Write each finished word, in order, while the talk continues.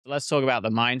let's talk about the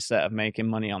mindset of making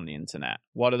money on the internet.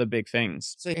 What are the big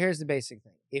things? So here's the basic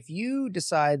thing. If you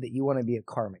decide that you want to be a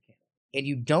car mechanic and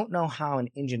you don't know how an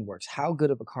engine works, how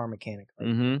good of a car mechanic are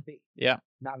you going to be? Yeah.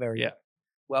 Not very good.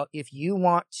 Well, if you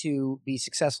want to be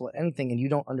successful at anything and you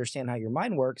don't understand how your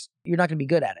mind works, you're not going to be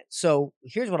good at it. So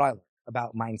here's what I learned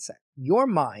about mindset. Your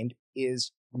mind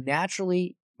is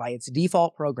naturally, by its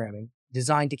default programming,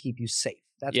 designed to keep you safe.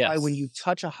 That's why when you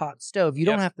touch a hot stove, you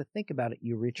don't have to think about it.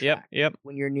 You retract.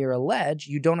 When you're near a ledge,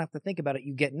 you don't have to think about it.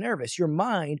 You get nervous. Your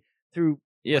mind, through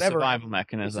whatever survival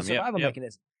mechanism. It's a survival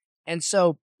mechanism. And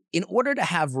so in order to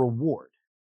have reward,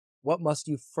 what must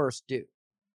you first do?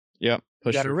 You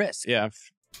got to risk.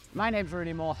 My name's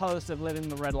Rudy Moore, host of Living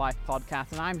the Red Life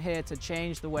podcast, and I'm here to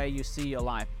change the way you see your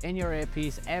life in your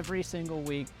earpiece every single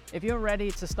week. If you're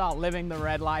ready to start living the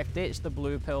red life, ditch the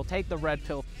blue pill, take the red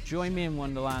pill, join me in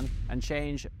Wonderland and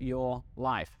change your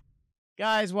life.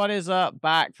 Guys, what is up?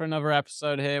 Back for another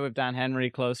episode here with Dan Henry,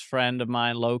 close friend of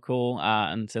mine, local,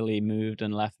 until he moved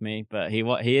and left me. But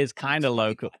he is kind of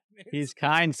local. He's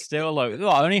still local.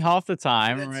 Well, only half the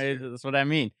time, right? That's what I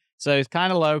mean. So he's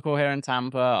kind of local here in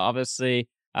Tampa. Obviously,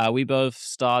 we both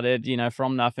started,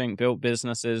 from nothing, built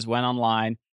businesses, went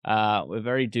online. We're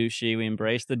very douchey. We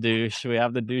embrace the douche. We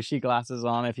have the douchey glasses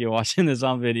on if you're watching this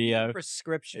on video.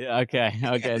 Prescription.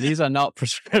 Okay. These are not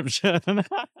prescription.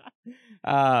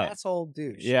 Asshole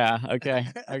douche. Okay,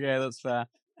 that's fair.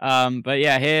 But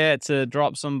yeah, here to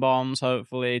drop some bombs,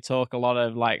 hopefully talk a lot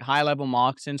of like high level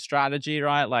marketing strategy,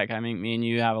 right? Like I think me and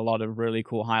you have a lot of really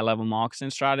cool high level marketing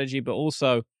strategy, but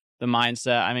also the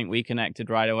mindset. I think we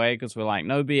connected right away because we're like,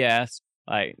 no BS,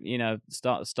 like,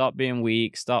 stop being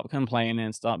weak, stop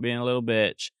complaining, stop being a little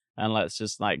bitch, and let's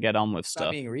just like get on with stuff.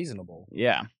 Stop being reasonable.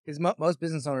 Yeah. Because most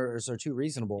business owners are too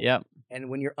reasonable. Yep. And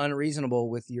when you're unreasonable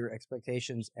with your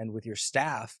expectations and with your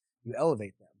staff, you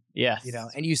elevate them. Yes.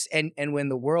 And when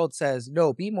the world says,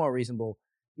 no, be more reasonable,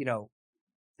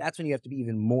 that's when you have to be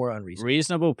even more unreasonable.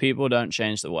 Reasonable people don't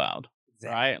change the world.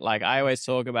 Exactly. Right? Like I always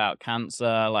talk about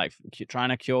cancer, like trying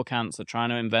to cure cancer, trying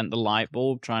to invent the light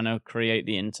bulb, trying to create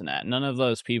the internet. None of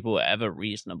those people were ever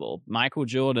reasonable. Michael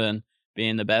Jordan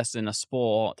being the best in a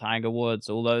sport, Tiger Woods,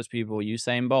 all those people,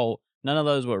 Usain Bolt, none of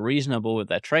those were reasonable with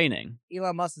their training.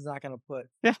 Elon Musk is not going to put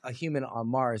a human on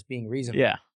Mars being reasonable.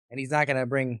 Yeah. And he's not going to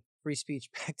bring free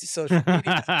speech back to social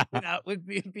media without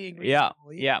being reasonable.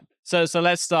 Yeah. So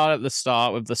let's start at the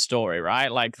start with the story,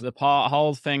 right? Like the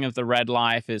whole thing of the red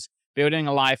life is building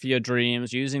a life of your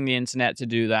dreams, using the internet to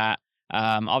do that.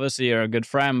 Obviously, you're a good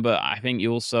friend, but I think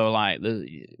you also like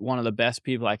one of the best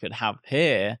people I could have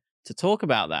here to talk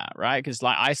about that, right? Because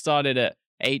like I started at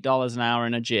 $8 an hour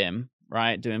in a gym,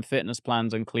 right, doing fitness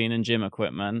plans and cleaning gym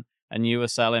equipment, and you were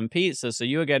selling pizza, so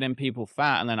you were getting people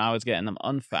fat, and then I was getting them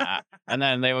unfat, and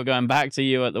then they were going back to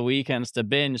you at the weekends to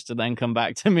binge, to then come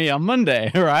back to me on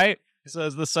Monday, right? So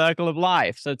it's the circle of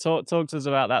life. So talk to us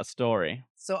about that story.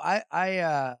 So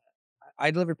I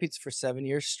delivered pizza for 7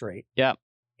 years straight. Yep.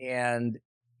 And,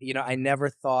 I never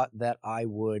thought that I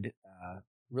would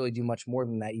really do much more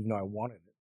than that, even though I wanted it.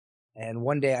 And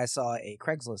one day I saw a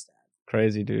Craigslist ad.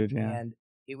 Crazy dude, yeah. And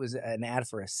it was an ad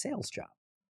for a sales job.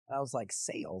 I was like,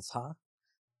 sales, huh?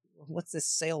 What's this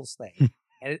sales thing?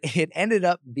 And it ended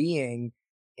up being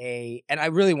and I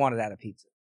really wanted out of pizza.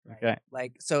 Right? Okay.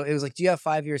 Like, so it was like, do you have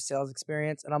 5 years sales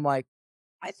experience? And I'm like,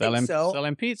 I think so.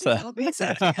 Selling pizza.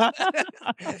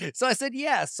 So I said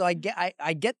yes. So I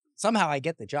get somehow I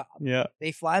get the job. Yeah.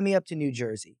 They fly me up to New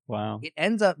Jersey. Wow. It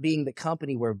ends up being the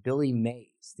company where Billy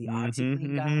Mays, the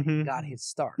OxyClean guy, got his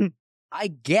start. I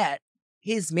get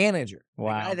his manager, the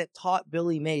guy that taught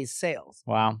Billy Mays sales.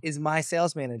 Wow. Is my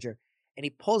sales manager, and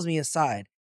he pulls me aside.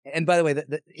 And by the way,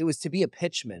 it was to be a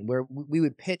pitchman where we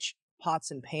would pitch pots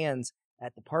and pans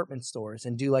at department stores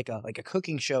and do like a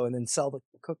cooking show and then sell the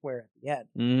cookware at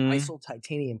the end. I sold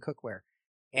titanium cookware.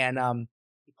 And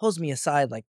he pulls me aside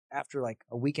like after like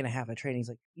a week and a half of training. He's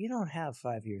like, you don't have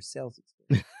 5 years sales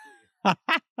experience.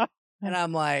 And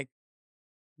I'm like,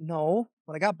 no,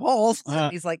 but I got balls.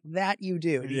 He's like, that you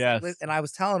do. And yes. Like, and I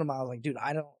was telling him, I was like, dude,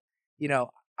 I don't,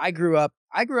 I grew up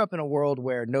in a world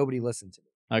where nobody listened to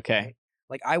me. Okay. Right?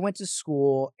 Like I went to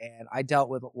school and I dealt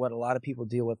with what a lot of people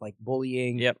deal with, like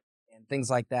bullying. And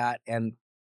things like that. And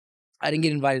I didn't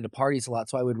get invited to parties a lot,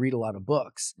 so I would read a lot of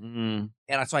books. And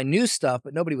so I knew stuff,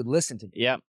 but nobody would listen to me.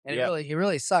 And it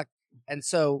really sucked. And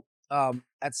so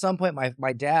at some point,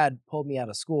 my dad pulled me out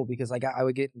of school because I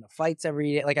would get into fights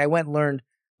every day. Like I went and learned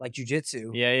like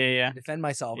jujitsu. To defend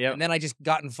myself. And then I just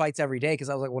got in fights every day because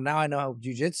I was like, well, now I know how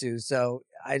jujitsu. So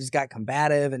I just got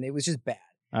combative and it was just bad.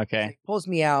 Okay. So he pulls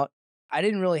me out. I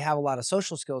didn't really have a lot of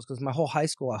social skills because my whole high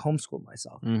school, I homeschooled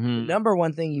myself. The Mm-hmm. number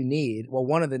one thing you need, well,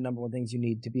 one of the number one things you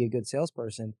need to be a good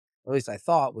salesperson, or at least I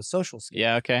thought, was social skills.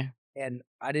 Yeah. Okay. And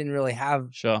I didn't really have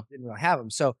Sure. them.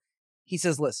 So he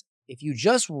says, listen, if you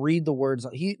just read the words,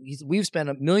 we've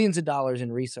spent millions of dollars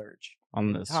in research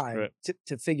On this time script.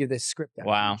 to figure this script out.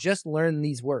 Wow. You just learn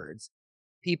these words.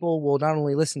 People will not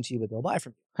only listen to you, but they'll buy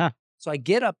from you. Huh. So I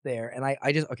get up there and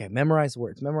I just, okay, memorize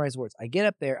words. I get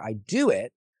up there, I do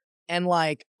it. And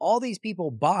like all these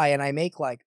people buy and I make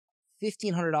like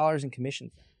 $1,500 in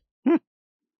commissions.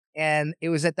 And it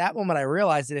was at that moment I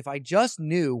realized that if I just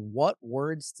knew what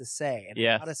words to say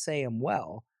and how to say them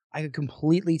well, I could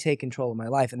completely take control of my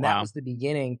life. And that was the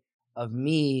beginning of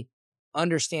me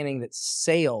understanding that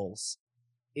sales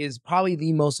is probably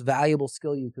the most valuable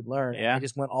skill you could learn. Yeah. And I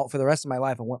just went all for the rest of my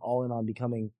life. I went all in on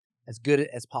becoming as good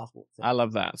as possible. I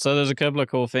love that. So there's a couple of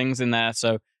cool things in there.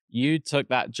 So you took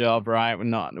that job, right?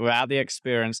 Without the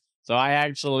experience. So I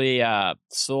actually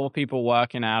saw people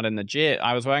working out in the gym.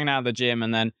 I was working out at the gym,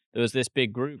 and then there was this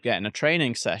big group getting a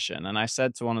training session. And I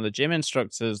said to one of the gym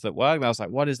instructors that worked there, I was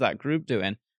like, what is that group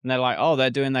doing? And they're like, oh, they're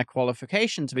doing their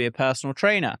qualification to be a personal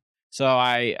trainer. So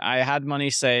I had money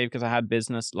saved because I had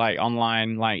business like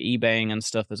online, like eBaying and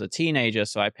stuff as a teenager.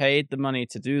 So I paid the money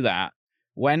to do that.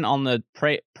 Went on the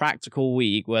practical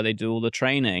week where they do all the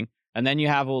training. And then you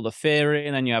have all the theory,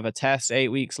 and then you have a test 8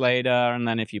 weeks later. And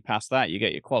then if you pass that, you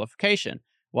get your qualification.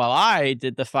 Well, I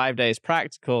did the 5 days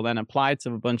practical, then applied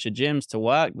to a bunch of gyms to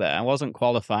work there. I wasn't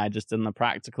qualified, just in the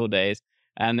practical days.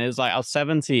 And it was like, I was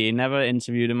 17, never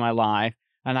interviewed in my life.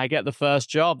 And I get the first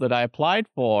job that I applied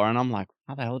for. And I'm like,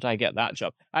 how the hell did I get that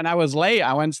job? And I was late.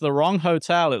 I went to the wrong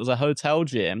hotel. It was a hotel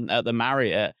gym at the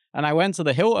Marriott. And I went to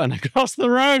the Hilton across the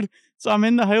road. So I'm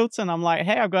in the Hilton. I'm like,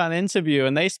 hey, I've got an interview.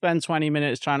 And they spend 20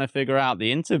 minutes trying to figure out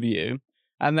the interview.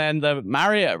 And then the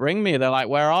Marriott ring me. They're like,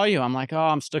 where are you? I'm like, oh,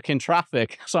 I'm stuck in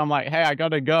traffic. So I'm like, hey, I got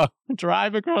to go.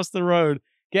 Drive across the road,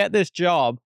 get this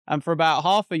job. And for about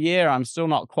half a year, I'm still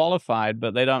not qualified,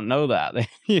 but they don't know that.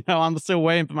 I'm still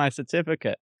waiting for my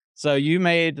certificate. So you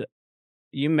made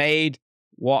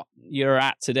what you're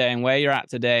at today and where you're at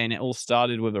today. And it all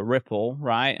started with a ripple,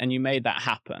 right? And you made that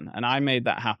happen. And I made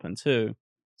that happen too.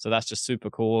 So that's just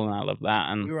super cool. And I love that.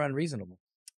 And we were unreasonable.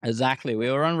 Exactly. We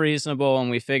were unreasonable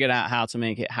and we figured out how to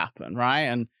make it happen, right?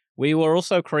 And we were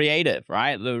also creative,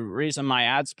 right? The reason my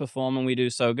ads perform and we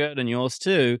do so good, and yours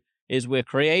too, is we're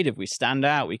creative. We stand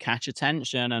out. We catch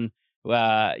attention. And,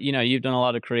 you've done a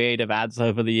lot of creative ads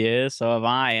over the years. So have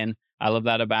I. And I love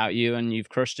that about you. And you've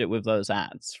crushed it with those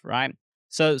ads, right?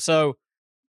 So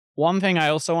one thing I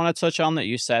also want to touch on that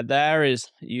you said there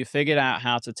is you figured out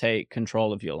how to take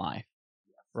control of your life,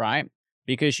 right?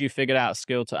 Because you figured out a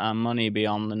skill to earn money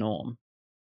beyond the norm.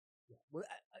 Well,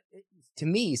 to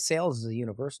me, sales is a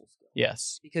universal skill.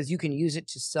 Yes. Because you can use it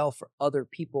to sell for other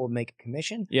people and make a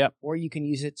commission. Yep. Or you can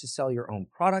use it to sell your own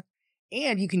product.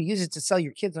 And you can use it to sell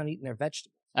your kids on eating their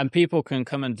vegetables. And people can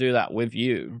come and do that with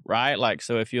you, right? Like,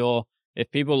 so if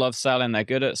people love selling, they're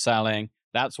good at selling,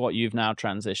 that's what you've now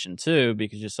transitioned to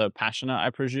because you're so passionate, I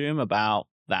presume, about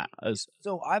that.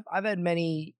 So I've had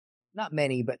not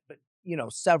many, but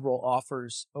several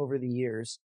offers over the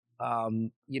years.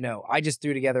 I just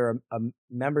threw together a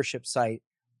membership site.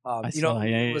 What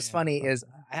was funny is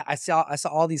I saw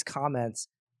all these comments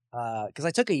because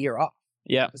I took a year off.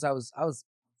 Yeah. Because I was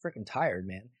freaking tired,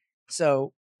 man.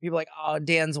 So people are like, oh,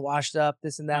 Dan's washed up,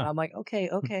 this and that. Oh. I'm like, okay.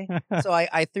 So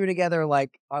I threw together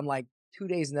on 2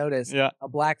 days notice, a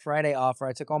Black Friday offer.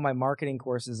 I took all my marketing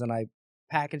courses and I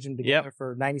packaged them together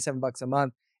for $97 a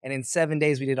month. And in 7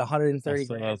 days, we did 130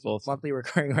 grand monthly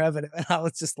recurring revenue. And I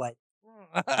was just like,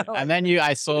 and then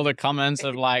I saw the comments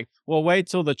of like, well, wait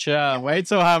till the churn, wait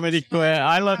till how many quit.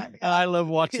 I love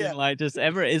watching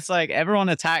it's like everyone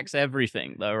attacks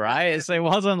everything though, right? It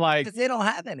wasn't like, because they don't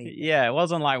have any. Yeah. It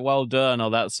wasn't like, well done, or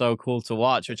that's so cool to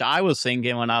watch, which I was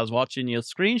thinking when I was watching your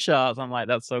screenshots. I'm like,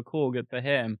 that's so cool. Good for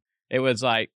him. It was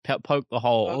like, poke the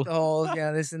hole. Poke the holes,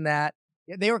 this and that.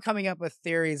 Yeah, they were coming up with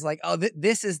theories like, oh,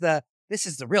 this is the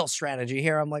real strategy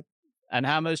here. I'm like, and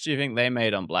how much do you think they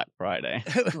made on Black Friday?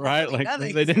 Right? Like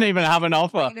nothing. They didn't even have an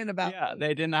offer.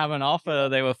 They didn't have an offer.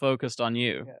 They were focused on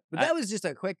you. Yeah. But that was just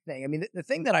a quick thing. I mean, the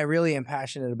thing that I really am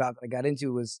passionate about that I got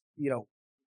into was,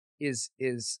 is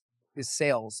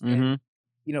sales. Mm-hmm.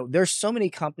 And, there's so many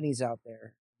companies out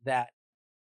there that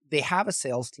they have a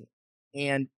sales team,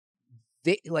 and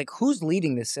they who's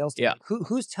leading this sales team? Yeah.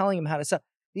 Who's telling them how to sell?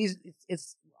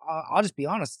 I'll just be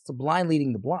honest, it's a blind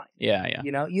leading the blind. Yeah.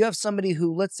 You have somebody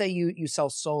who, let's say you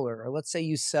sell solar, or let's say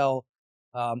you sell,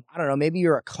 I don't know, maybe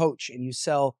you're a coach and you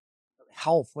sell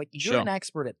health. Like you're an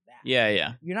expert at that.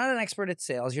 Yeah. You're not an expert at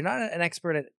sales. You're not an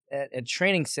expert at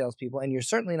training salespeople, and you're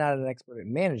certainly not an expert at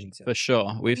managing sales. For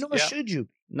sure. Nor should you be.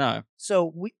 No.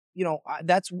 So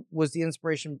that's was the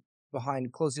inspiration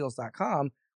behind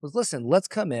closedeals.com was, listen, let's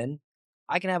come in.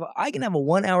 I can have a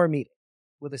 1 hour meeting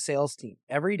with a sales team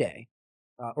every day,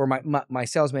 or my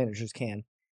sales managers can,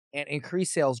 and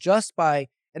increase sales just by,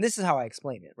 and this is how I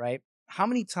explain it, right? How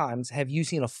many times have you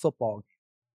seen a football game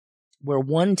where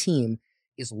one team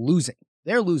is losing?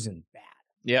 They're losing bad.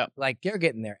 Yeah. Like they're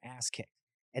getting their ass kicked.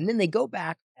 And then they go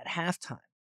back at halftime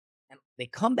and they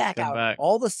come back out. back.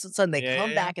 All of a sudden they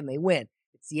come back and they win.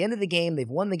 It's the end of the game. They've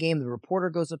won the game. The reporter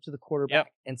goes up to the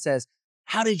quarterback and says,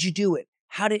 "How did you do it?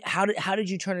 How did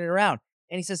you turn it around?"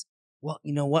 And he says, "Well,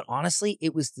 you know what? Honestly,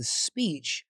 it was the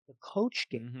speech the coach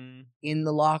gave in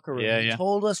the locker room. He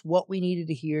told us what we needed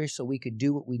to hear so we could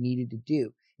do what we needed to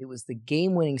do. It was the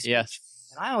game-winning speech." Yes.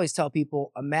 And I always tell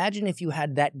people, imagine if you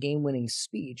had that game-winning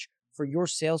speech for your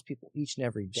salespeople each and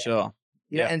every day. Sure.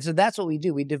 Yeah. And so that's what we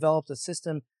do. We developed a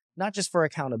system, not just for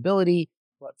accountability,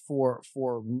 but for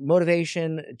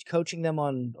motivation, coaching them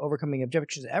on overcoming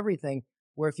objections, everything,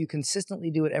 where if you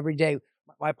consistently do it every day.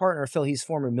 My partner, Phil, he's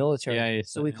former military.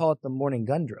 So we call it the morning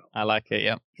gun drill. I like it.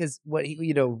 Yeah. Because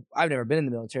I've never been in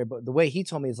the military, but the way he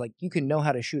told me is like, you can know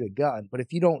how to shoot a gun, but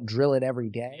if you don't drill it every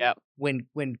day, when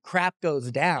crap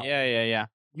goes down, it's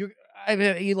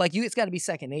got to be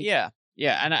second nature.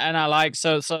 Yeah. And I like,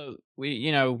 so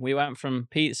we went from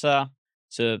pizza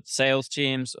to sales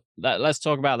teams. Let's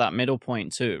talk about that middle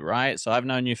point too, right? So I've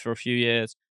known you for a few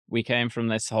years. We came from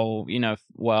this whole,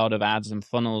 world of ads and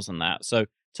funnels and that. So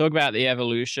talk about the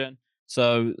evolution.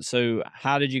 So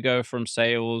how did you go from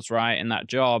sales, right, in that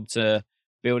job, to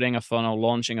building a funnel,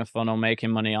 launching a funnel,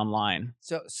 making money online?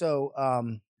 So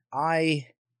I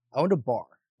owned a bar,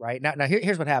 right? Now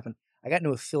here's what happened. I got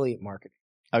into affiliate marketing.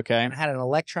 Okay. And I had an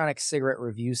electronic cigarette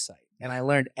review site, and I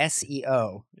learned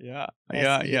SEO. Yeah.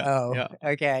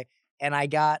 Okay. And I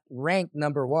got ranked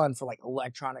number 1 for like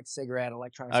electronic cigarette.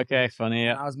 Okay, funny.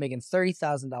 Yeah. And I was making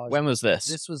 $30,000. When was this?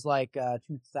 This was like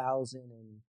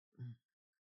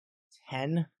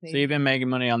 2010. Maybe? So you've been making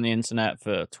money on the internet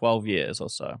for 12 years or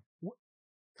so.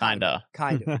 Kinda.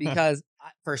 Because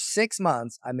for 6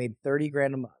 months, I made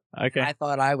 $30,000 a month. Okay. I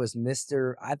thought I was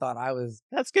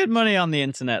That's good money on the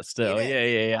internet still.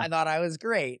 Yeah. I thought I was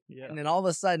great. Yeah. And then all of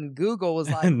a sudden Google was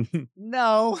like,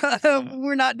 no,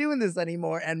 we're not doing this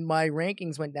anymore. And my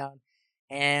rankings went down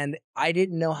and I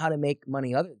didn't know how to make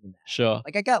money other than that. Sure.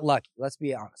 Like I got lucky. Let's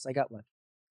be honest. I got lucky.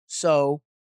 So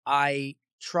I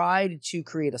tried to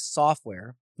create a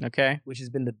software. Okay. Which has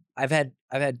been I've had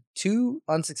 2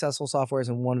 unsuccessful softwares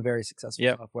and 1 very successful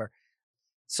software.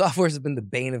 Software has been the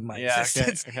bane of my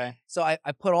existence. Okay. So I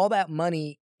put all that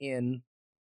money in.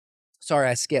 Sorry,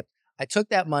 I skipped. I took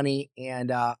that money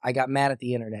and I got mad at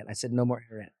the internet. I said, no more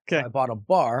internet. Okay. So I bought a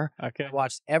bar. Okay. I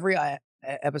watched every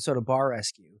episode of Bar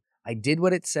Rescue. I did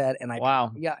what it said. And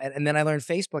and then I learned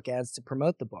Facebook ads to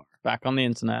promote the bar. Back on the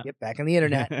internet. Yep, back on the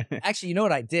internet. Actually, you know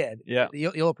what I did? Yeah.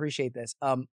 You'll appreciate this.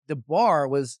 The bar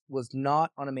was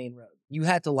not on a main road. You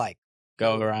had to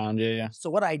go around. Yeah. So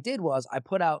what I did was I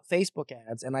put out Facebook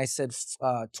ads and I said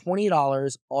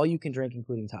 $20 all you can drink,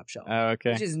 including top shelf. Oh,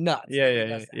 okay. Which is nuts.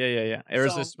 Yeah.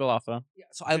 Irresistible offer. Yeah.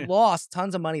 So I lost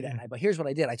tons of money that night. But here's what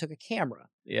I did. I took a camera.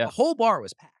 Yeah. The whole bar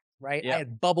was packed, right? Yeah. I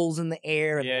had bubbles in the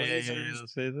air and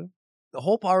lasers. The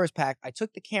whole bar was packed. I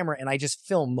took the camera and I just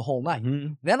filmed the whole night.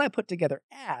 Mm-hmm. Then I put together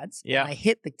ads. Yeah. And I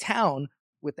hit the town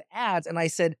with the ads and I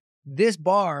said, this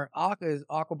bar,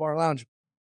 Aqua Bar Lounge,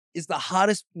 is the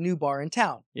hottest new bar in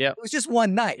town. Yeah. It was just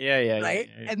one night. Yeah. Right.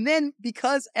 And then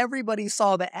because everybody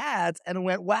saw the ads and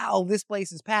went, wow, this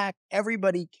place is packed,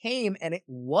 everybody came and it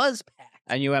was packed.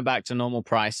 And you went back to normal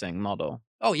pricing model.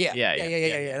 Oh, yeah.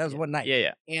 Yeah. That was one night.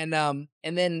 Yeah. And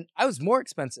then I was more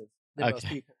expensive than most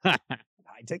people. I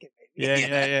took it, baby.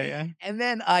 Yeah. And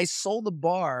then I sold the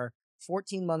bar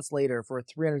 14 months later for a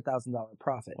 $300,000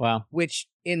 profit. Wow. Which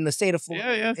in the state of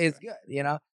Florida is good,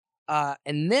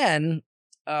 And then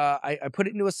I put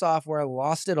it into a software,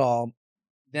 lost it all.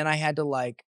 Then I had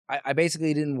to I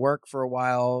basically didn't work for a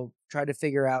while, tried to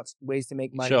figure out ways to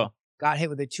make money. Sure. Got hit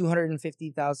with a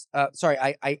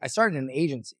 $250,000. I started an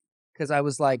agency because I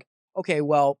was like, okay,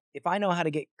 well, if I know how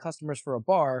to get customers for a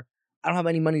bar, I don't have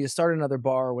any money to start another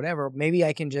bar or whatever. Maybe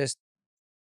I can just,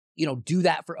 do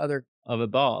that for other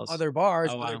bars, other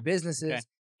businesses,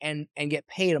 and get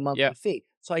paid a monthly Yep. fee.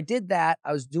 So I did that.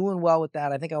 I was doing well with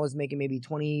that. I think I was making maybe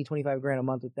 20, 25 grand a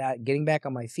month with that, getting back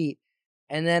on my feet.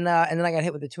 And then I got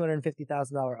hit with a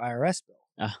 $250,000 IRS bill.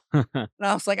 And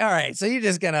I was like, all right, so you're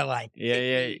just gonna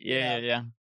Yeah.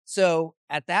 So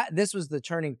this was the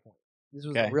turning point. This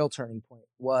was the real turning point.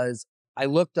 Was I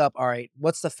looked up, all right,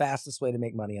 what's the fastest way to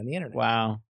make money on the internet?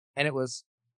 Wow. and it was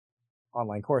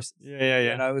online courses.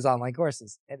 Yeah. It was online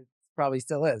courses, and it probably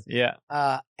still is. Yeah.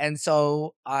 And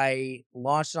so I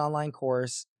launched an online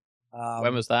course.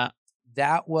 When was that?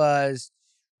 That was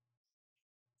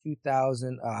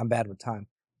 2000. I'm bad with time.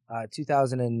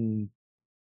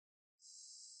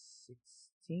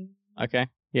 2016. Okay.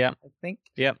 Yeah. I think.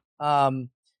 Yep.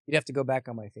 You'd have to go back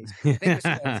on my Facebook. I think it was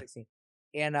 2016.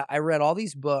 And I read all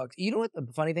these books. You know what the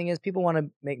funny thing is? People want to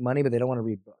make money, but they don't want to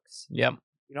read books. Yep.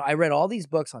 I read all these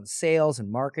books on sales and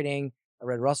marketing. I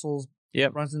read Brunson's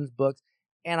books,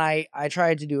 and I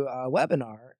tried to do a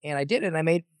webinar, and I did it, and I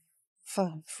made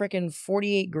freaking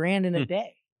 48 grand in a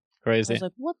day. Crazy. I was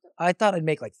like, what? I thought I'd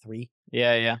make like 3.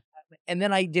 Yeah. And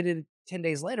then I did it 10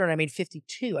 days later, and I made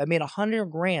 52. I made 100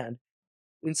 grand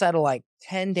inside of like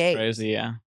 10 days. Crazy,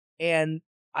 yeah. And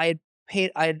I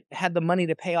had the money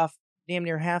to pay off damn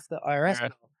near half the IRS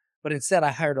bill, but instead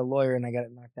I hired a lawyer and I got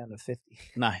it knocked down to 50.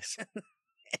 Nice.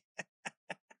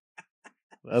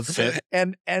 That's it.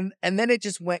 And then it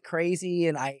just went crazy,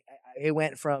 and it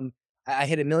went from I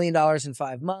hit $1 million in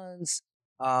 5 months.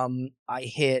 I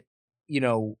hit,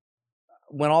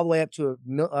 went all the way up to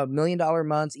 $1 million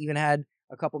months. Even had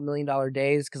a couple $1 million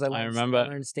days because I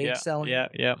learned stage selling.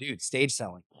 Yeah. Dude, stage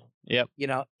selling. Yep.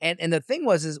 And the thing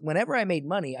was whenever I made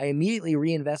money, I immediately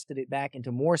reinvested it back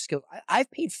into more skills. I've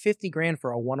paid 50 grand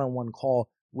for a one-on-one call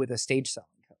with a stage selling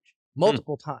coach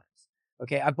multiple times.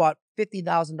 Okay, I bought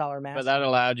 $50,000 master. But that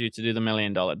allowed you to do the $1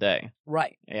 million day.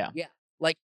 Right. Yeah.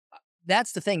 Like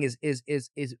that's the thing is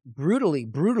brutally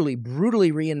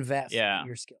reinvest in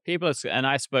your skill. And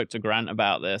I spoke to Grant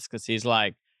about this because he's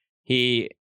like,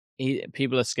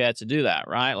 people are scared to do that,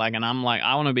 right? Like, and I'm like,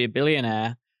 I want to be a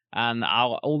billionaire, and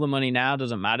all the money now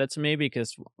doesn't matter to me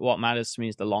because what matters to me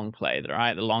is the long play,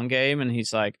 right? The long game. And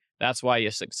he's like, that's why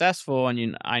you're successful,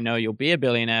 and I know you'll be a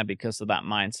billionaire because of that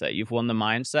mindset. You've won the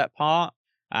mindset part,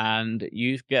 and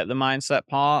you get the mindset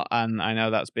part, and I know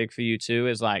that's big for you too,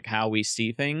 is like how we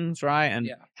see things, right?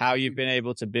 And how you've been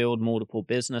able to build multiple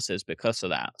businesses because of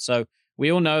that. So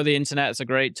we all know the internet's a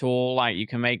great tool, like you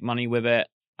can make money with it.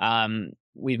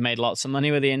 We've made lots of money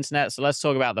with the internet, so let's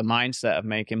talk about the mindset of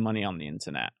making money on the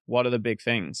internet. What are the big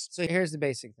things? So here's the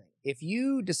basic thing. If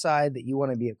you decide that you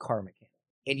want to be a car mechanic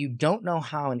and you don't know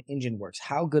how an engine works,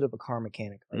 how good of a car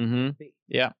mechanic are you going to be?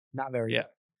 Yeah. Not very good.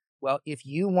 Well, if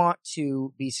you want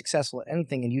to be successful at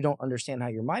anything and you don't understand how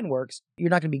your mind works,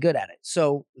 you're not going to be good at it.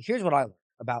 So here's what I learned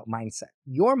about mindset.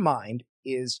 Your mind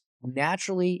is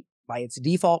naturally, by its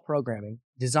default programming,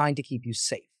 designed to keep you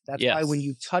safe. That's why when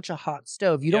you touch a hot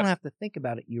stove, you don't have to think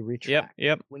about it. You retract.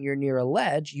 When you're near a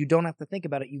ledge, you don't have to think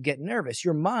about it. You get nervous.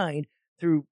 Your mind,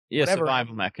 through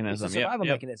survival mechanism. It's a survival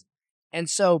mechanism. And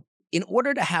so in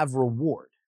order to have reward,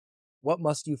 what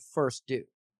must you first do?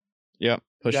 You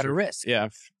got to risk.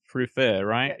 Through fear,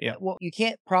 right? Yeah. Well, you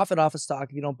can't profit off a stock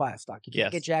if you don't buy a stock. You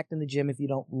can't get jacked in the gym if you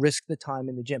don't risk the time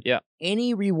in the gym.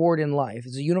 Any reward in life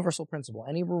is a universal principle.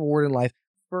 Any reward in life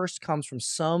first comes from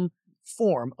some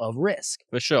form of risk.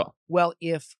 For sure. Well,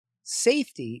 if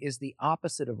safety is the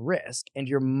opposite of risk and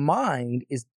your mind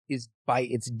is by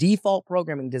its default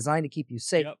programming designed to keep you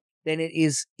safe, then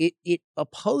it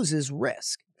opposes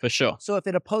risk. For sure. So if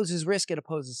it opposes risk, it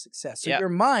opposes success. So your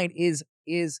mind is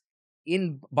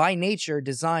by nature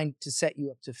designed to set you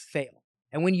up to fail.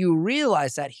 And when you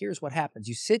realize that, here's what happens.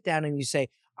 You sit down and you say,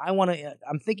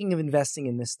 I'm thinking of investing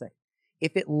in this thing.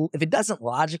 If it doesn't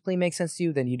logically make sense to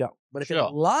you, then you don't. But if it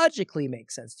logically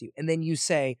makes sense to you, and then you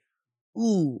say,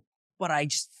 ooh, but I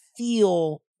just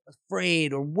feel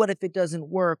afraid, or what if it doesn't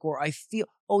work, or I feel,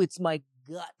 it's my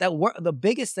gut. The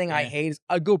biggest thing I hate is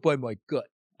I go by my gut.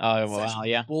 Oh, wow,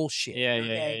 yeah. Bullshit.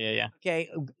 Yeah. Okay.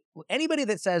 Anybody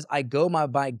that says I go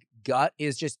by gut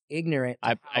is just ignorant.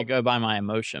 I go by my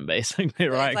emotion, basically,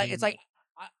 right? It's like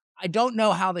I don't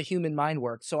know how the human mind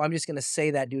works, so I'm just going to say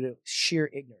that due to sheer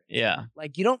ignorance. Yeah.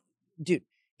 Like dude,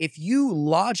 if you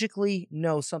logically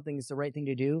know something is the right thing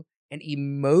to do and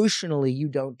emotionally you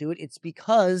don't do it, it's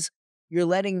because you're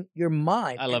letting your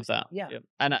mind. I love that. Yeah.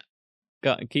 And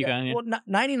keep going. Yeah. Well,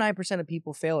 99% of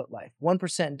people fail at life.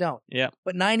 1% don't. Yeah.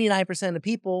 But 99% of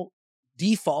people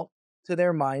default to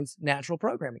their mind's natural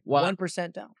programming.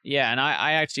 1% don't. Yeah, and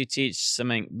I actually teach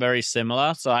something very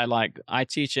similar. So I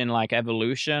teach in like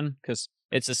evolution because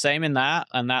it's the same in that,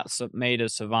 and that's made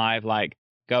us survive. Like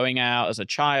going out as a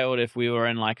child, if we were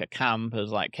in like a camp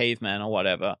as like cavemen or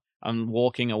whatever, and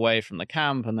walking away from the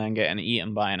camp and then getting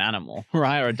eaten by an animal,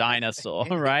 right, or a dinosaur,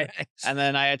 right? And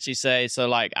then I actually say, so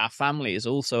like our families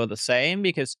also are the same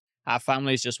because our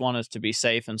families just want us to be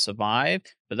safe and survive,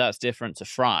 but that's different to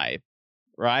thrive.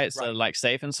 Right. So like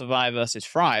safe and survive versus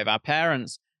thrive. Our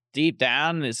parents deep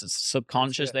down is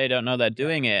subconscious. They don't know they're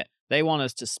doing it, they want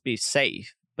us to be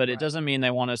safe, but it doesn't mean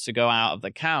they want us to go out of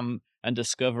the camp and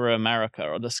discover America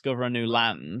or discover a new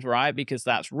land, right? Because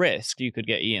that's risk. You could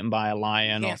get eaten by a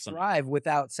lion You or can't something. thrive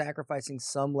without sacrificing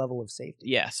some level of safety.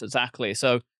 Yes, exactly.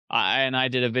 So I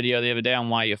did a video the other day on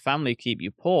why your family keep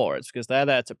you poor. It's because they're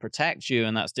there to protect you,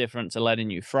 and that's different to letting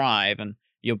you thrive. And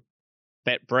your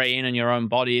brain and your own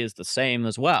body is the same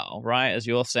as well, right? As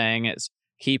you're saying, it's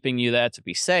keeping you there to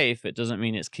be safe. It doesn't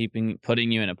mean it's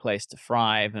putting you in a place to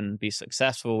thrive and be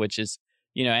successful, which is,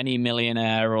 any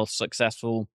millionaire or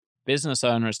successful business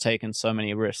owner has taken so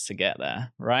many risks to get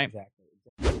there, right? Exactly.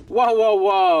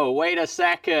 Whoa, wait a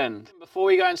second. Before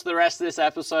we go into the rest of this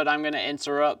episode, I'm going to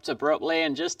interrupt abruptly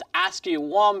and just ask you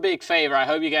one big favor. I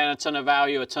hope you're getting a ton of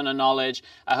value, a ton of knowledge.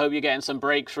 I hope you're getting some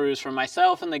breakthroughs from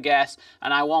myself and the guests,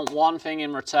 and I want one thing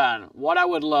in return. What I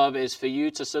would love is for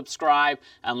you to subscribe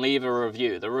and leave a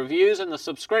review. The reviews and the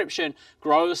subscription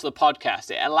grows the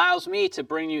podcast. It allows me to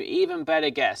bring you even better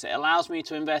guests. It allows me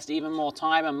to invest even more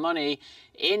time and money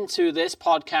into this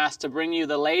podcast to bring you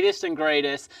the latest and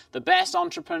greatest, the best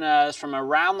entrepreneurs from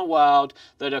around the world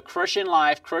that are crushing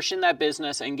life, crushing their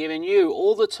business, and giving you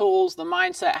all the tools, the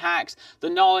mindset hacks, the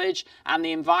knowledge, and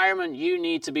the environment you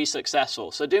need to be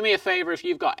successful. So do me a favor, if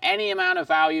you've got any amount of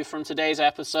value from today's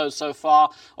episode so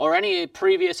far, or any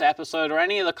previous episode, or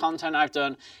any of the content I've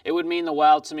done, it would mean the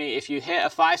world to me if you hit a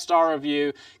 5-star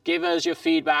review, give us your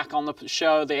feedback on the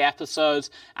show, the episodes,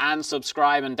 and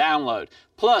subscribe and download.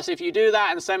 Plus, if you do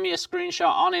that and send me a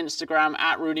screenshot on Instagram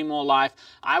at Rudy Moore Life,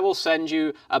 I will send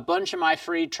you a bunch of my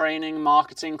free training,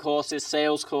 marketing courses,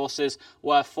 sales courses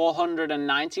worth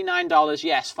 $499.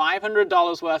 Yes,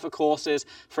 $500 worth of courses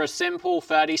for a simple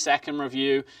 30-second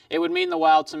review. It would mean the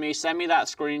world to me. Send me that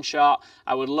screenshot.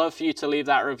 I would love for you to leave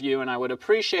that review, and I would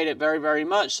appreciate it very, very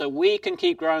much so we can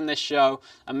keep growing this show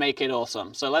and make it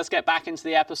awesome. So let's get back into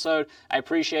the episode. I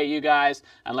appreciate you guys,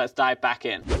 and let's dive back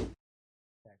in.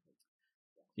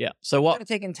 Yeah. So You what? got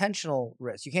to take intentional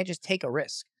risks. You can't just take a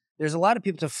risk. There's a lot of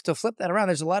people to flip that around.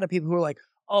 There's a lot of people who are like,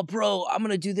 "Oh, bro, I'm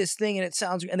gonna do this thing," and it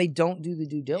sounds, and they don't do the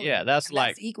due diligence. Yeah, that's And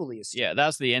like, that's equally as yeah,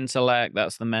 that's the intellect,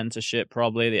 that's the mentorship,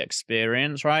 probably the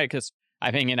experience, right? Because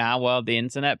I think in our world, the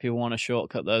internet, people want to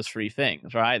shortcut those three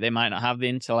things, right? They might not have the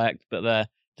intellect, but they're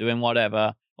doing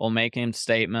whatever or making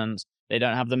statements. They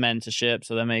don't have the mentorship,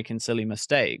 so they're making silly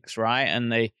mistakes, right?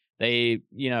 And they,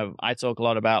 I talk a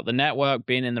lot about the network,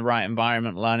 being in the right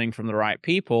environment, learning from the right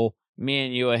people. Me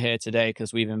and you are here today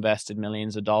because we've invested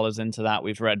millions of dollars into that.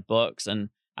 We've read books and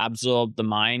absorbed the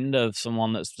mind of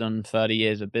someone that's done 30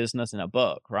 years of business in a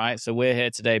book, right? So we're here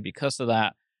today because of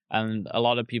that. And a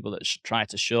lot of people that try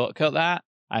to shortcut that,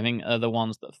 I think, are the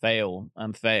ones that fail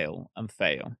and fail and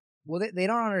fail. Well, they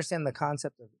don't understand the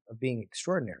concept of being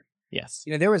extraordinary. Yes.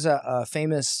 There was a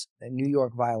famous New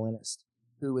York violinist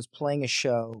who was playing a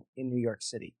show in New York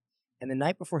City. And the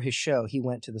night before his show, he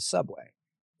went to the subway.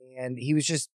 And he was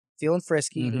just feeling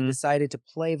frisky. And he decided to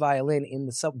play violin in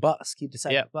the bus. He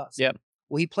decided to bus. Yep.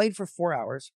 Well, he played for 4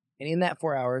 hours. And in that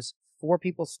 4 hours, 4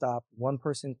 people stopped, 1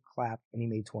 person clapped, and he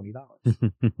made $20.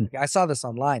 I saw this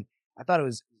online. I thought it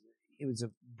was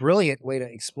a brilliant way to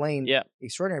explain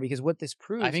extraordinary, because what this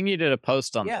proves. I think you did a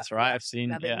post on this, right? I've seen.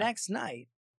 Now, the next night,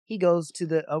 he goes to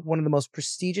the one of the most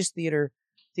prestigious theaters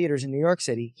in New York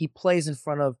City. He plays in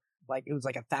front of it was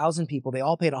 1,000 people. They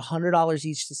all paid $100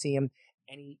 each to see him,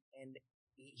 and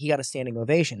he got a standing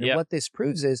ovation. And what this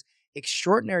proves is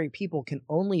extraordinary people can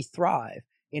only thrive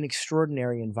in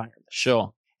extraordinary environments.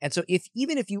 Sure. And so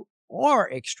even if you are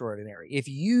extraordinary, if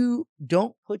you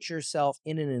don't put yourself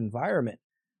in an environment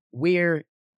where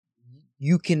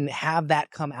you can have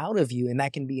that come out of you and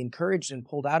that can be encouraged and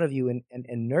pulled out of you and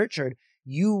nurtured,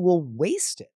 you will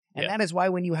waste it. And that is why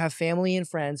when you have family and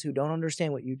friends who don't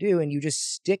understand what you do and you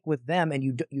just stick with them and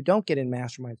you don't get in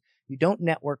masterminds, you don't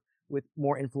network with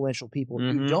more influential people,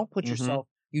 you don't put yourself,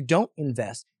 you don't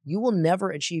invest, you will never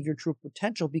achieve your true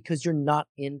potential because you're not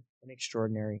in an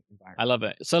extraordinary environment. I love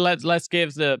it. So let's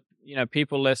give the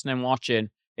people listening, watching,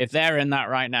 if they're in that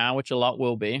right now, which a lot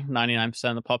will be, 99%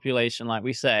 of the population, like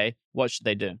we say, what should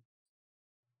they do?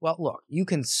 Well, look, you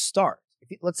can start.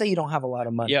 Let's say you don't have a lot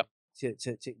of money. To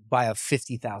buy a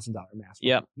 $50,000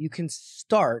 mastermind. You can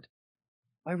start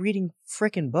by reading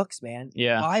freaking books, man.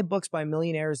 Buy books by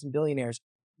millionaires and billionaires.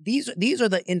 These are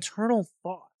the internal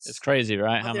thoughts. It's crazy,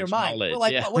 right? How their much mind.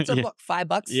 knowledge. Well, what's a book?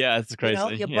 $5? Yeah, it's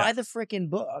crazy. You buy the freaking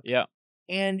book. Yeah.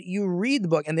 And you read the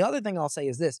book. And the other thing I'll say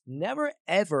is this: never,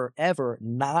 ever, ever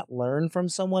not learn from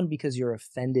someone because you're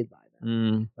offended by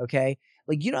them. Okay?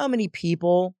 You know how many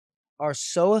people are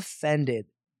so offended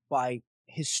by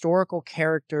historical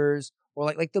characters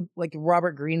or like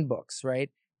Robert Greene books, right?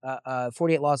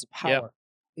 48 Laws of Power.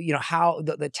 how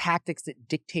the tactics that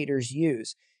dictators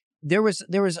use. There was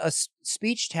a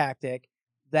speech tactic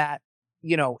that,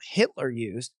 Hitler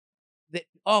used that,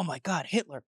 oh my God,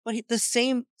 Hitler. But the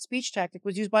same speech tactic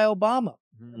was used by Obama.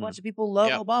 A bunch of people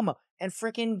love Obama and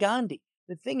frickin' Gandhi.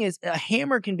 The thing is, a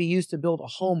hammer can be used to build a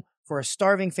home for a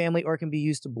starving family, or it can be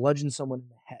used to bludgeon someone in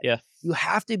the head. Yeah. You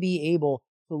have to be able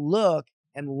to look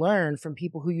and learn from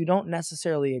people who you don't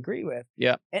necessarily agree with.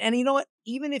 Yeah. And you know what?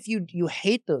 Even if you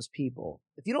hate those people,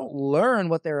 if you don't learn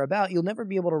what they're about, you'll never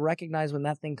be able to recognize when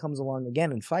that thing comes along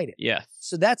again and fight it. Yeah.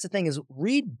 So that's the thing, is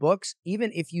read books,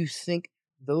 even if you think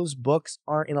those books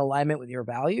aren't in alignment with your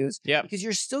values. Yeah. Because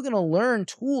you're still going to learn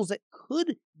tools that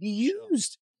could be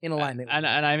used in alignment. And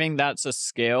I think that's a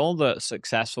skill that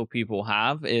successful people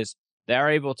have, is they're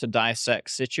able to dissect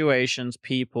situations,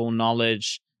 people,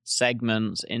 knowledge,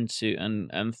 segments into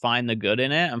and find the good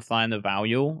in it and find the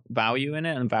value in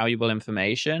it and valuable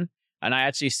information. And I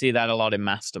actually see that a lot in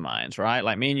masterminds, right?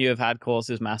 Like me and you have had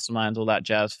courses, masterminds, all that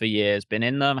jazz for years, been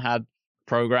in them, had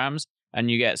programs, and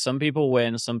you get some people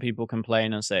win, some people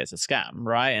complain and say it's a scam,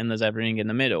 right? And there's everything in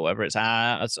the middle, whether it's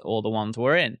ads or the ones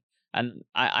we're in. And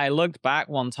I looked back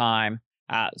one time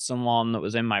at someone that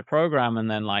was in my program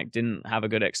and then didn't have a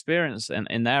good experience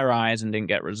in their eyes and didn't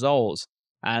get results.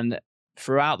 And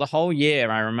throughout the whole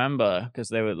year, I remember, because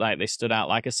they stood out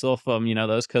like a sore thumb,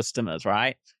 those customers,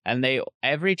 right? And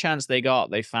every chance they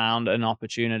got, they found an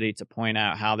opportunity to point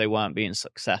out how they weren't being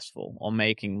successful or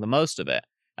making the most of it.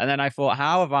 And then I thought,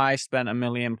 how have I spent $1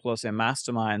 million+ in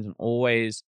masterminds and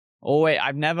always,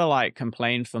 I've never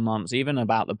complained for months, even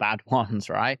about the bad ones,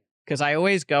 right? Because I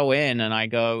always go in and I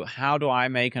go, how do I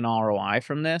make an ROI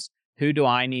from this? Who do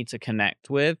I need to connect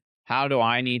with? How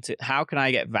can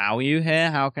I get value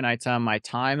here? How can I turn my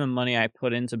time and money I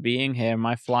put into being here,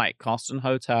 my flight cost and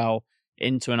hotel,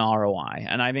 into an ROI?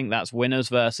 And I think that's winners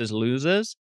versus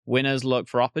losers. Winners look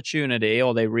for opportunity,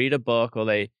 or they read a book,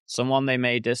 or someone they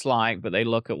may dislike, but they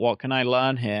look at what can I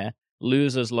learn here.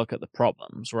 Losers look at the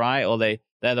problems, right? Or they're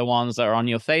the ones that are on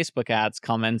your Facebook ads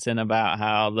commenting about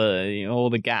how all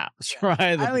the gaps,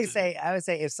 right? I would say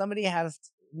if somebody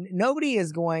nobody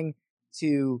is going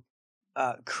to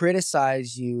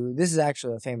criticize you. This is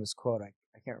actually a famous quote. I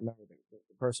can't remember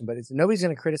the person, but nobody's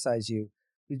going to criticize you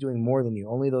who's doing more than you.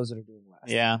 Only those that are doing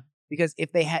less. Yeah. Because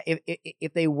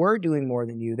if they were doing more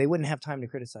than you, they wouldn't have time to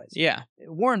criticize you. Yeah.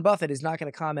 Warren Buffett is not going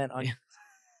to comment on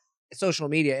social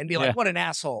media and be like, "What an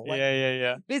asshole!"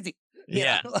 Yeah. Busy.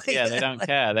 Yeah. They don't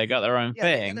care. They got their own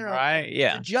thing, right?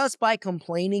 Yeah. So just by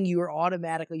complaining, you are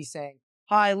automatically saying,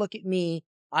 "Hi, look at me.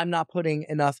 I'm not putting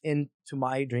enough into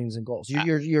my dreams and goals."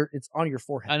 It's on your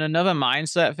forehead. And another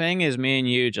mindset thing is me and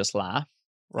you just laugh,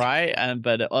 right?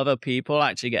 But other people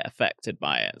actually get affected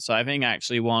by it. So I think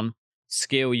actually one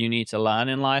skill you need to learn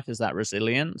in life is that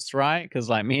resilience, right? Because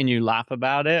me and you laugh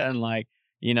about it, and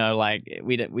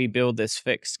we build this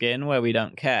thick skin where we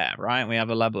don't care, right? We have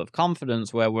a level of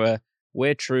confidence where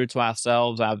we're true to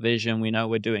ourselves, our vision. We know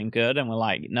we're doing good, and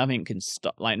we're nothing can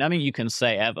stop. Nothing you can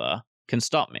say ever can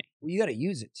stop me. Well, you got to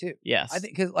use it too. Yes, I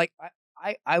think because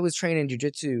I was training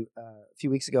jiu-jitsu a few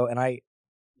weeks ago, and I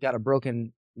got a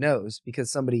broken nose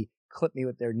because somebody clipped me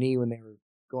with their knee when they were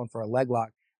going for a leg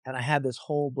lock. And I had this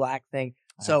whole black thing.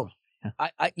 So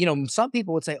I some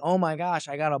people would say, "Oh my gosh,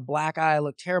 I got a black eye. I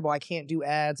look terrible. I can't do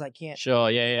ads. I can't." Sure.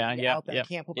 Yeah. I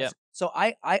can't put myself. So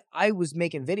I was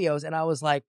making videos, and I was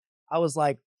like,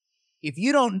 if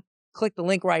you don't click the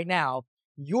link right now,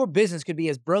 your business could be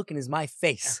as broken as my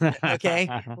face. Okay.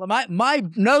 Well, my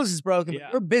nose is broken,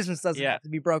 but your business doesn't have to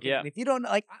be broken. Yeah. And if you don't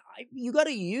you got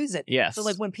to use it. Yes. So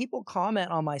when people comment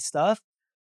on my stuff,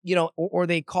 or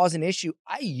they cause an issue,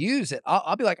 I use it.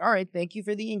 I'll be like, all right, thank you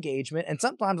for the engagement. And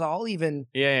sometimes I'll even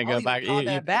go back.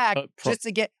 Comment back just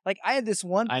to get, I had this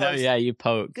one post. I know, you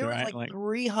poke. There right? was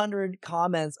 300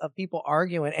 comments of people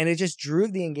arguing, and it just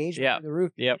drove the engagement through the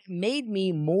roof. Yep. It made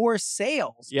me more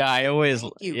sales. Yeah, I always,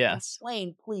 Thank you. yes.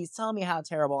 Explain, please. Tell me how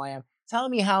terrible I am. Tell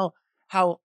me how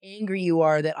angry you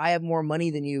are that I have more money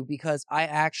than you because I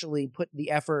actually put the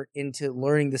effort into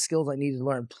learning the skills I need to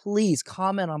learn. Please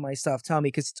comment on my stuff. Tell me,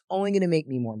 because it's only going to make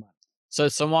me more money. So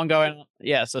someone going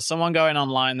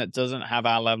online that doesn't have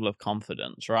our level of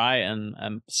confidence, right?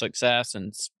 And success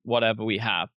and whatever we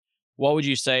have, what would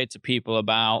you say to people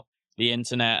about the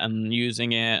internet and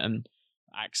using it and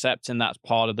accepting that's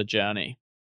part of the journey?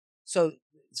 So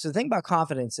the thing about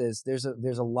confidence is there's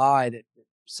a lie that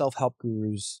self-help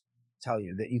gurus tell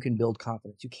you, that you can build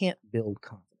confidence. You can't build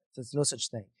confidence. There's no such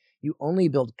thing. You only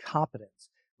build competence,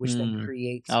 which then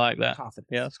creates I like that. confidence.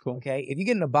 Yeah, that's cool. Okay. If you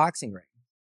get in a boxing ring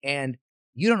and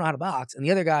you don't know how to box and the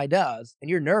other guy does,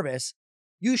 and you're nervous,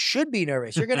 you should be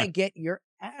nervous. You're going to get your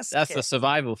ass That's the kicked.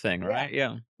 survival thing, Yeah. right?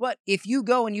 Yeah. But if you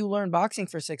go and you learn boxing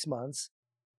for 6 months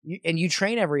and you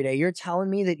train every day, you're telling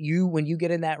me that when you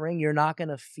get in that ring, you're not going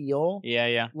to feel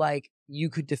Yeah. like you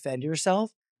could defend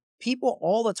yourself. People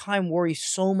all the time worry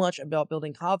so much about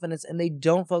building confidence, and they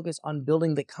don't focus on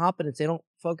building the competence. They don't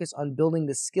focus on building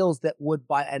the skills that would,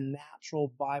 by a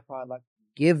natural byproduct,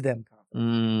 give them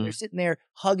confidence. They're sitting there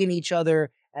hugging each other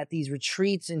at these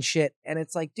retreats and shit. And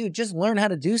it's like, dude, just learn how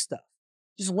to do stuff.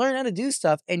 Just learn how to do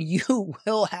stuff and you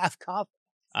will have confidence.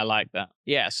 I like that.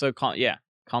 Yeah. So,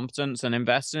 competence and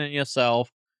investing in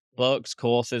yourself, books,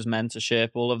 courses, mentorship,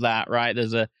 all of that, right?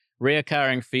 There's a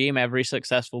reoccurring theme. Every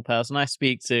successful person I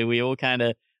speak to, we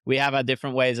have our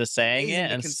different ways of saying Amazing, it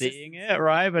the and seeing consistency. it,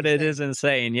 right? But it is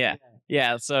Insane. insane. Yeah.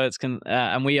 Yeah. So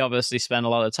and we obviously spend a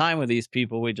lot of time with these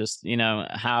people we just,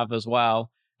 have as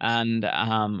well. And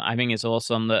I think it's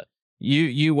awesome that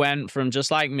you went from,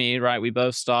 just like me, right? We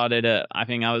both started at, I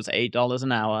think I was $8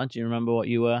 an hour. Do you remember what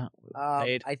you were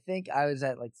paid? I think I was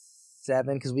at like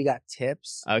 7 because we got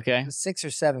tips. Okay. 6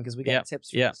 or 7 because we got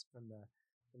tips from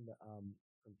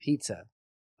pizza,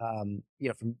 from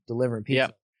delivering pizza.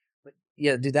 Yep. But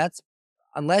yeah, dude, that's,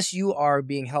 unless you are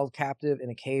being held captive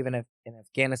in a cave in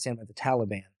Afghanistan by the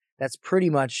Taliban, that's pretty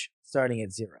much starting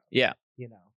at 0. Yeah.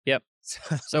 Yep.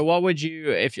 So what would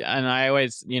you, and I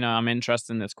always, I'm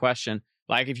interested in this question,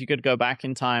 like if you could go back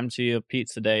in time to your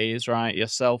pizza days, right,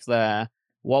 yourself there,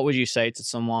 what would you say to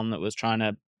someone that was trying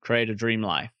to create a dream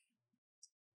life?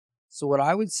 So what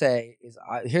I would say is,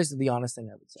 here's the honest thing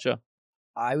I would say. Sure.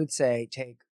 I would say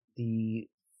take the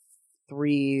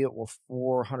 $300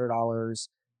 or $400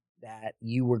 that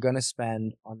you were going to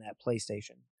spend on that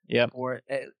PlayStation. Yep. Or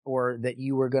that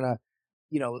you were going to,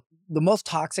 the most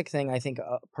toxic thing I think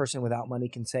a person without money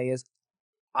can say is,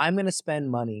 I'm going to spend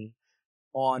money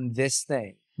on this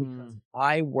thing because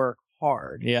I work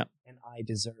hard and I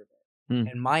deserve it.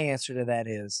 And my answer to that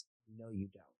is, no, you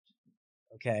don't.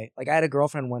 Okay. Like I had a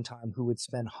girlfriend one time who would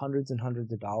spend hundreds and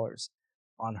hundreds of dollars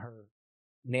on her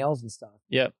nails and stuff.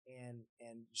 Yep. And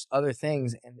just other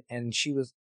things. And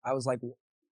I was like,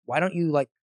 why don't you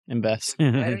invest?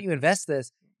 Why don't you invest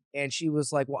this? And she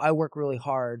was like, well, I work really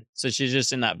hard. So she's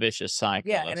just in that vicious cycle.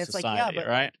 Yeah. And it's society, but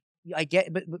right? I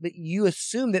get, but you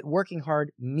assume that working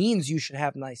hard means you should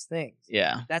have nice things.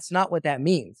 Yeah. That's not what that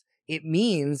means. It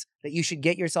means that you should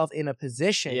get yourself in a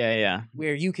position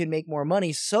where you can make more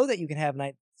money so that you can have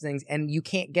nice things, and you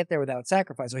can't get there without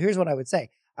sacrifice. So here's what I would say.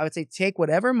 I would say take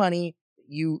whatever money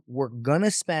you were going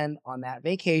to spend on that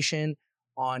vacation,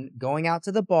 on going out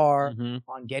to the bar,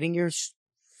 on getting your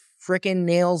freaking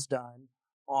nails done,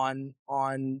 on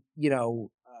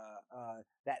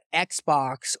that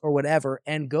Xbox or whatever,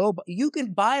 and go. You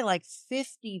can buy like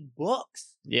 50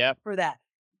 books for that.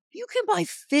 You can buy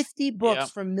 50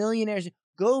 books from millionaires.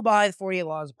 Go buy 48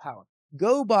 Laws of Power.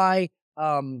 Go buy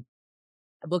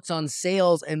books on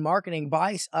sales and marketing.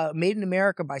 Buy Made in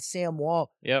America by Sam Wall.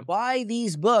 Buy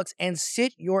these books and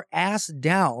sit your ass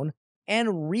down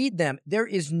and read them. There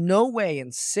is no way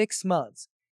in 6 months,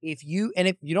 if you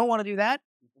don't want to do that,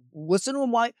 listen to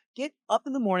them get up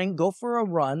in the morning, go for a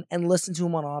run, and listen to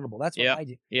them on Audible. That's what I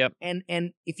do.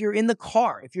 And if you're in the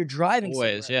car, if you're driving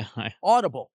somewhere,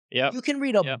 Audible. You can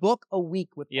read a book a week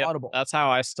with Audible. That's how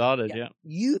I started. If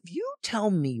you tell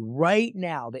me right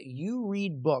now that you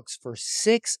read books for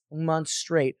 6 months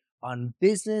straight on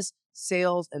business,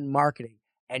 sales, and marketing,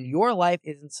 and your life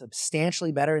isn't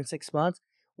substantially better in 6 months,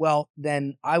 well,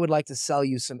 then I would like to sell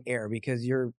you some air, because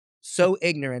you're so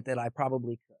ignorant that I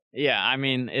probably could. Yeah, I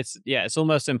mean, it's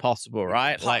almost impossible,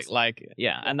 right? Impossible.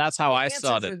 And that's how I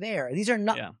started. Are there. These are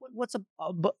not. What's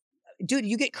a book? Dude,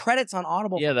 you get credits on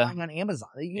Audible for buying on Amazon.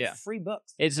 You get free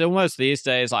books. It's almost these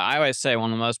days, like I always say,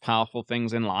 one of the most powerful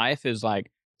things in life is like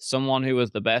someone who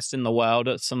was the best in the world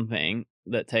at something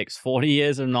that takes 40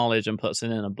 years of knowledge and puts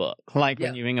it in a book. Like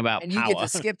when you think about and power. You get to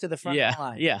skip to the front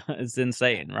line. Yeah, it's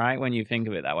insane, right? When you think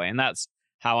of it that way. And that's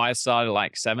how I started,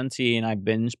 like 17. I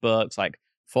binged books, like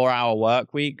 4-hour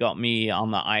work week got me on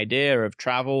the idea of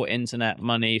travel, internet,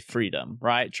 money, freedom,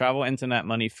 right? Travel, internet,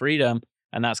 money, freedom.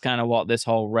 And that's kind of what this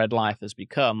whole Red Life has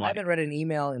become. I haven't read an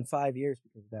email in 5 years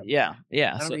because of that. Yeah.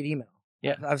 I don't read email.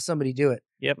 I have somebody do it.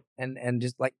 And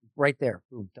just like right there.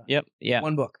 Boom, done.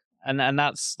 One book. And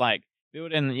that's like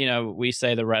building, we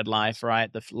say the Red Life,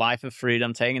 right? The life of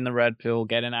freedom, taking the red pill,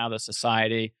 getting out of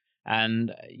society.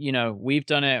 And, we've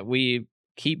done it. We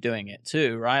keep doing it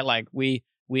too, right? Like we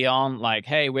aren't like,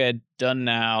 hey, we're done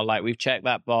now. Like we've checked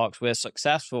that box. We're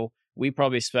successful. We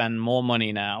probably spend more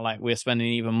money now. Like we're spending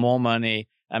even more money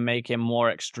and making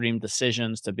more extreme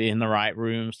decisions to be in the right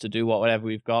rooms, to do whatever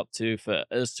we've got to for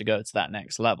us to go to that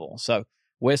next level. So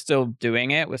we're still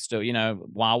doing it. We're still,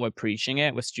 while we're preaching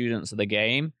it, we're students of the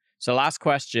game. So last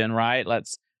question, right?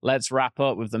 Let's wrap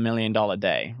up with the $1 million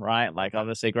day, right? Like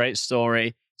obviously great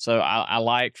story. So I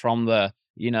like from the,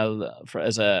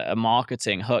 as a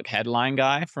marketing hook headline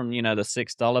guy from, the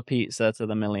 $6 pizza to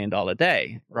the $1 million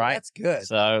day, right? That's good.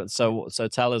 So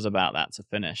tell us about that to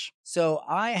finish. So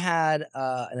I had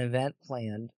an event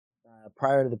planned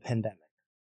prior to the pandemic,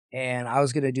 and I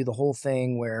was going to do the whole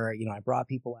thing where, I brought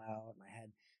people out and I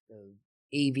had the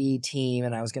AV team,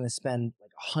 and I was going to spend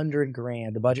like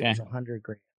 $100,000. The budget was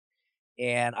 $100,000.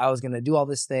 And I was going to do all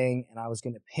this thing, and I was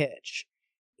going to pitch.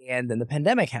 And then the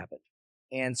pandemic happened.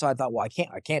 And so I thought, well,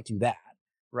 I can't do that.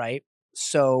 Right.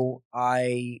 So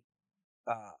I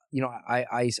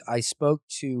spoke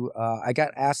to, I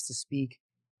got asked to speak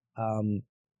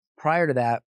prior to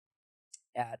that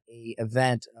at a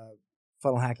event,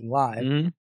 Funnel Hacking Live. Mm-hmm.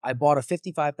 I bought a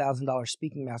 $55,000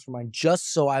 speaking mastermind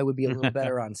just so I would be a little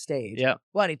better on stage. Yeah.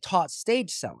 But it taught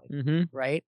stage selling. Mm-hmm.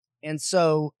 Right. And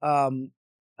so, and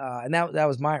that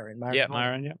was Myron.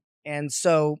 Myron. Yeah. And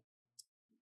so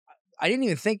I didn't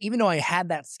even think, even though I had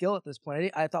that skill at this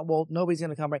point, I thought, well, nobody's going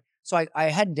to come, right? So I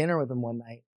had dinner with him one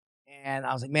night, and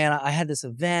I was like, man, I had this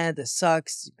event. This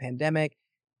sucks. Pandemic.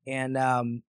 And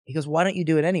he goes, why don't you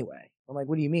do it anyway? I'm like,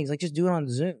 what do you mean? He's like, just do it on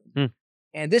Zoom.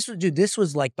 And this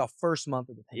was like the first month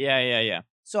of the pandemic. Yeah.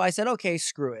 So I said, okay,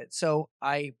 screw it. So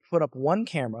I put up one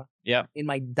camera in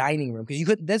my dining room,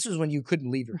 because this was when you couldn't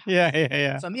leave your house.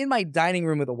 Yeah. So I'm in my dining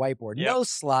room with a whiteboard, no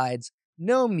slides,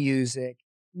 no music,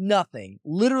 nothing.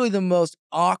 Literally the most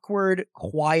awkward,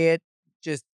 quiet,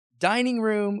 just dining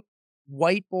room,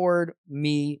 whiteboard,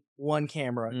 me, one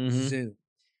camera, Zoom.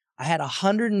 I had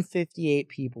 158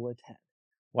 people attend.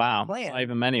 Wow. Not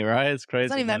even many, right? It's crazy.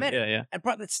 It's not even that many. Yeah. And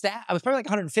probably the staff, I was probably like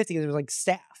 150 because there was like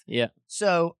staff. Yeah.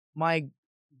 So my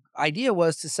idea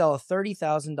was to sell a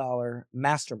 $30,000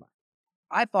 mastermind.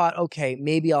 I thought, okay,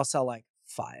 maybe I'll sell like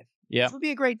 5. Yeah. Which would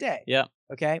be a great day. Yeah.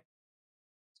 Okay.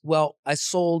 Well, I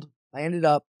ended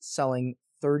up selling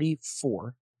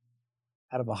 34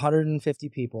 out of 150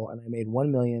 people, and I made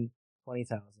 $1,020,000 a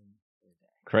day.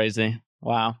 Crazy.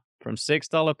 Wow. From $6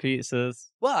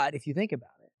 pizzas. But if you think about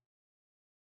it,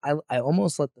 I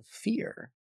almost let the fear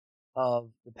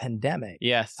of the pandemic.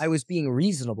 Yes. I was being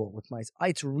reasonable with myself.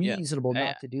 It's reasonable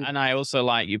not to do that. And I also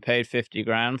you paid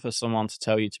 $50,000 for someone to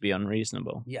tell you to be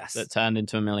unreasonable. Yes. That turned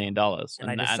into $1 million.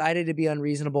 And I decided to be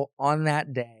unreasonable on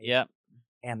that day. Yep.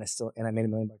 And I made $1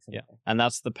 million in a day. And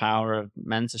that's the power of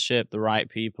mentorship, the right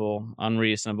people,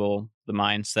 unreasonable, the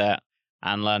mindset,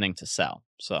 and learning to sell.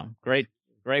 So great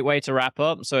way to wrap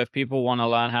up. So if people want to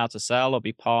learn how to sell or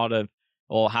be part of,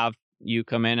 or have you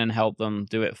come in and help them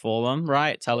do it for them,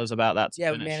 right? Tell us about that.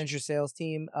 We manage your sales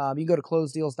team. You can go to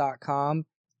closedeals.com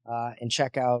and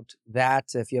check out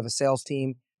that. If you have a sales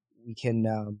team, we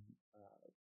can,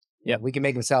 we can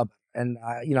make them sell. And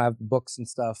I have books and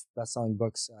stuff, best-selling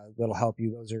books that'll help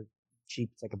you. Those are cheap.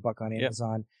 It's like $1 on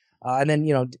Amazon. And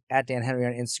then, at Dan Henry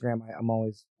on Instagram, I'm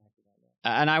always.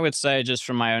 And I would say, just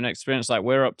from my own experience,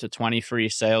 we're up to 23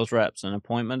 sales reps and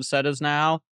appointment setters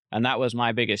now. And that was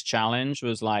my biggest challenge,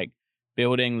 was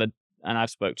building and I've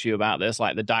spoke to you about this,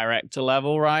 the director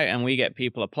level, right? And we get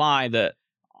people apply that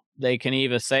they can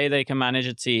either say they can manage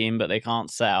a team, but they can't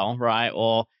sell, right?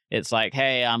 Or it's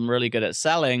hey, I'm really good at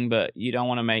selling, but you don't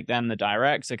want to make them the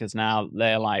director, because now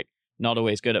they're not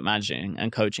always good at managing and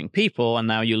coaching people. And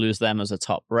now you lose them as a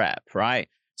top rep, right?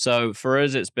 So for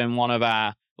us, it's been one of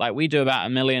our, we do about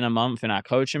 $1 million a month in our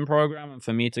coaching program. And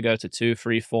for me to go to 2,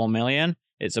 3, 4 million,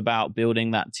 it's about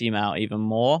building that team out even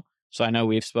more. So I know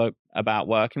we've spoke about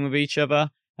working with each other,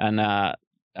 and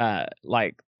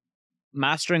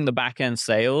mastering the back end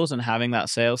sales and having that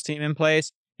sales team in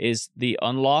place is the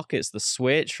unlock. It's the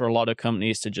switch for a lot of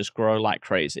companies to just grow like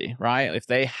crazy, right? If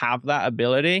they have that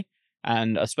ability,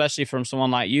 and especially from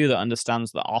someone like you that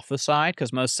understands the offer side,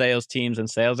 because most sales teams and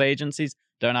sales agencies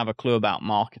don't have a clue about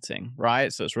marketing,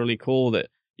 right? So it's really cool that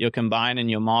you're combining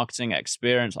your marketing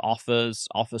experience, offers,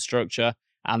 offer structure,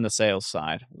 and the sales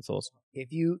side. That's awesome.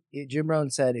 Jim Rohn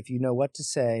said, if you know what to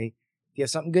say, if you have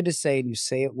something good to say and you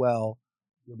say it well,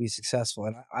 you'll be successful.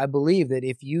 And I believe that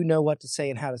if you know what to say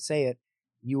and how to say it,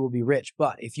 you will be rich.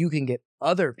 But if you can get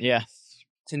other people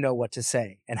to know what to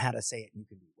say and how to say it, you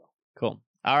can do well. Cool.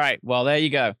 All right. Well, there you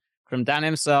go. From Dan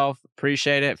himself,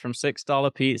 appreciate it. From $6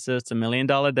 pizzas to $1 million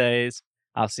days.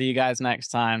 I'll see you guys next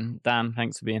time. Dan,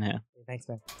 thanks for being here. Thanks,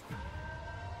 man.